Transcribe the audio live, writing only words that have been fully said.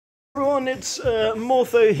Everyone, it's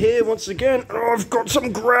Mortho here once again. Oh, I've got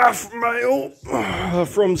some GRAFF mail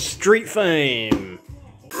from Street Fame.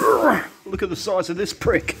 Look at the size of this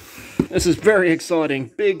prick. This is very exciting.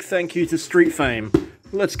 Big thank you to Street Fame.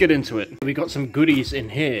 Let's get into it. We got some goodies in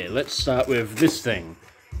here. Let's start with this thing.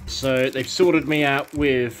 So they've sorted me out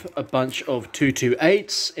with a bunch of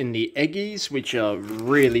 228s in the Eggies, which are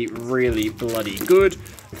really, really bloody good.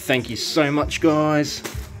 Thank you so much, guys.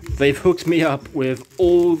 They've hooked me up with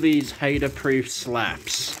all these hater-proof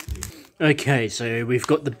slaps. Okay, so we've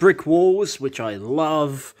got the brick walls, which I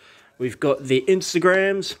love. We've got the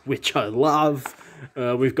Instagrams, which I love.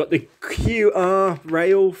 We've got the QR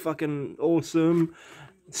rail, fucking awesome.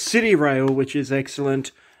 City rail, which is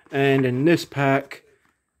excellent. And in this pack,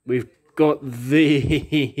 we've got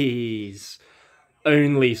these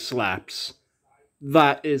only slaps.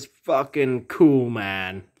 That is fucking cool,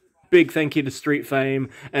 man. Big thank you to Street Fame,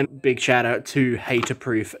 and big shout out to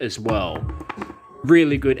Haterproof as well.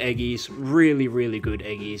 Really good Eggies, really, really good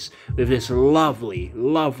Eggies, with this lovely,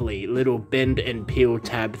 lovely little bend and peel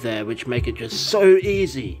tab there, which make it just so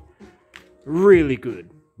easy. Really good.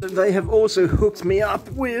 They have also hooked me up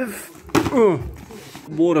with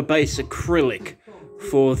water-based acrylic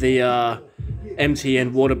for the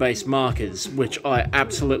MTN water-based markers, which I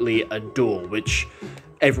absolutely adore, which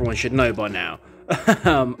everyone should know by now.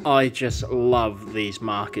 I just love these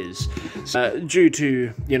markers. Due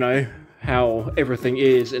to, you know, how everything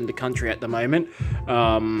is in the country at the moment,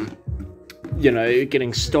 you know,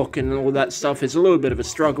 getting stock and all that stuff is a little bit of a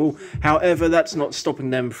struggle. However, that's not stopping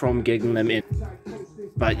them from getting them in.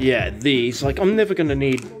 But yeah, these, like, I'm never going to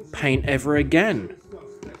need paint ever again.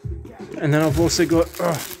 And then I've also got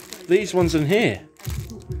these ones in here.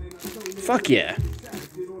 Fuck yeah.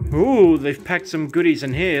 Ooh, they've packed some goodies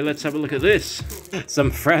in here. Let's have a look at this.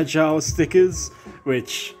 Some fragile stickers,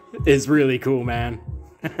 which is really cool, man.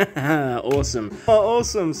 Awesome. Oh,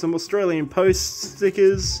 awesome. Some Australian Post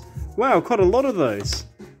stickers. Wow, quite a lot of those.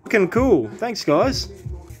 Fucking cool. Thanks, guys.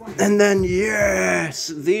 And then, yes,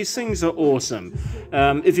 these things are awesome.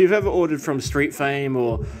 If you've ever ordered from Street Fame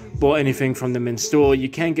or bought anything from them in store, you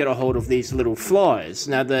can get a hold of these little flyers.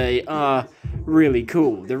 Now, they are really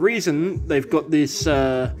cool. The reason they've got this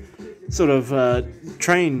sort of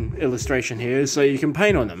train illustration here is so you can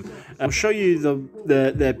paint on them. I'll show you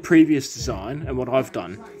their previous design and what I've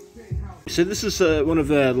done. So this is one of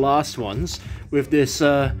their last ones with this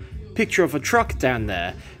picture of a truck down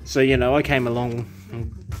there. So, you know, I came along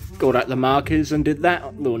and got out the markers and did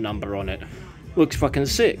that little number on it. Looks fucking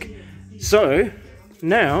sick. So,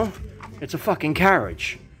 now, it's a fucking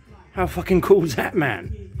carriage. How fucking cool is that,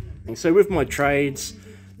 man? And so with my trades,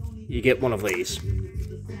 you get one of these.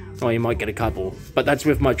 Or you might get a couple, but that's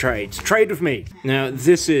with my trades. Trade with me! Now,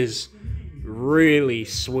 this is really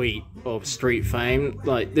sweet of Street Fame.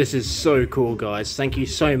 Like, this is so cool, guys. Thank you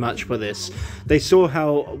so much for this. They saw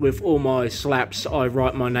how with all my slaps I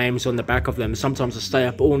write my names on the back of them. Sometimes I stay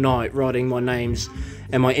up all night writing my names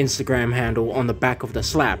and my Instagram handle on the back of the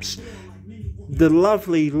slaps. The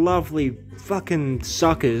lovely, lovely fucking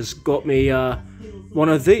suckers got me one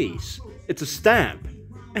of these. It's a stamp.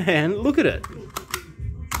 And look at it.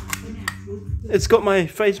 It's got my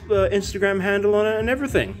Instagram handle on it and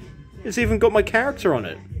everything. It's even got my character on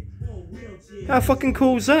it. How fucking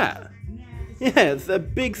cool is that? Yeah, a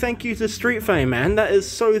big thank you to Street Fame, man. That is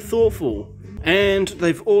so thoughtful. And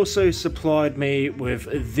they've also supplied me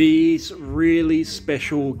with these really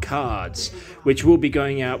special cards, which will be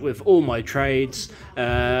going out with all my trades.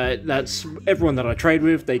 That's everyone that I trade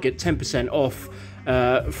with. They get 10% off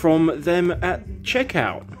from them at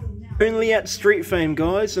checkout. Only at Street Fame,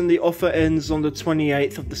 guys, and the offer ends on the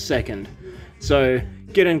 28th of the 2nd. So,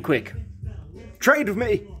 get in quick. Trade with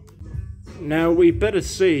me! Now, we better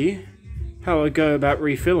see how I go about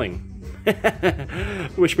refilling.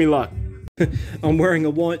 Wish me luck. I'm wearing a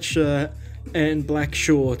white shirt and black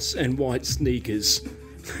shorts and white sneakers.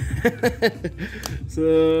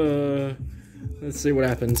 So, let's see what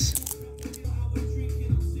happens.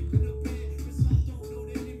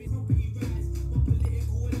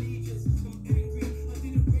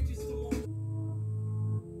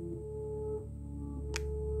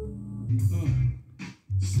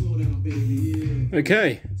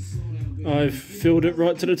 Okay, I've filled it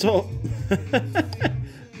right to the top.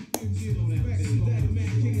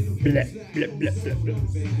 Blah, blah, blah, blah, blah.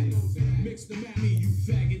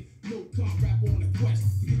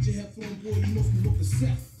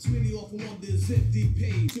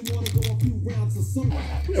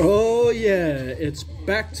 Oh yeah, it's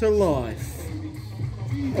back to life.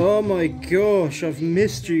 Oh my gosh, I've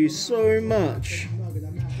missed you so much.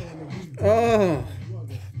 Oh,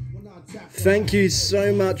 Thank you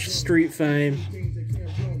so much, Street Fame.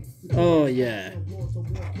 Oh yeah.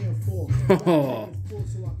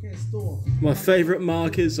 My favourite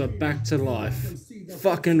markers are back to life.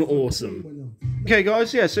 Fucking awesome. Okay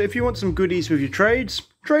guys, yeah, so if you want some goodies with your trades,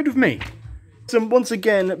 trade with me. So once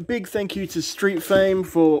again, big thank you to Street Fame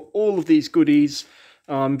for all of these goodies.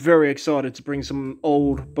 I'm very excited to bring some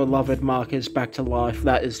old beloved markers back to life.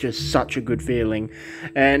 That is just such a good feeling.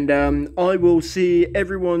 And I will see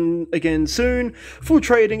everyone again soon for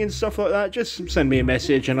trading and stuff like that. Just send me a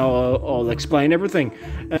message and I'll explain everything.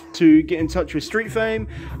 To get in touch with Street Fame,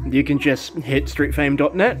 you can just hit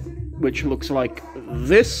streetfame.net, which looks like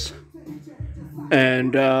this.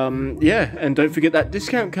 And yeah, and don't forget that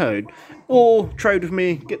discount code. Or trade with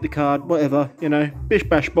me, get the card, whatever, you know, bish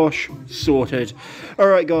bash bosh, sorted.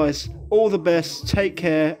 Alright guys, all the best, take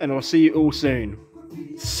care, and I'll see you all soon.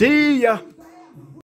 See ya!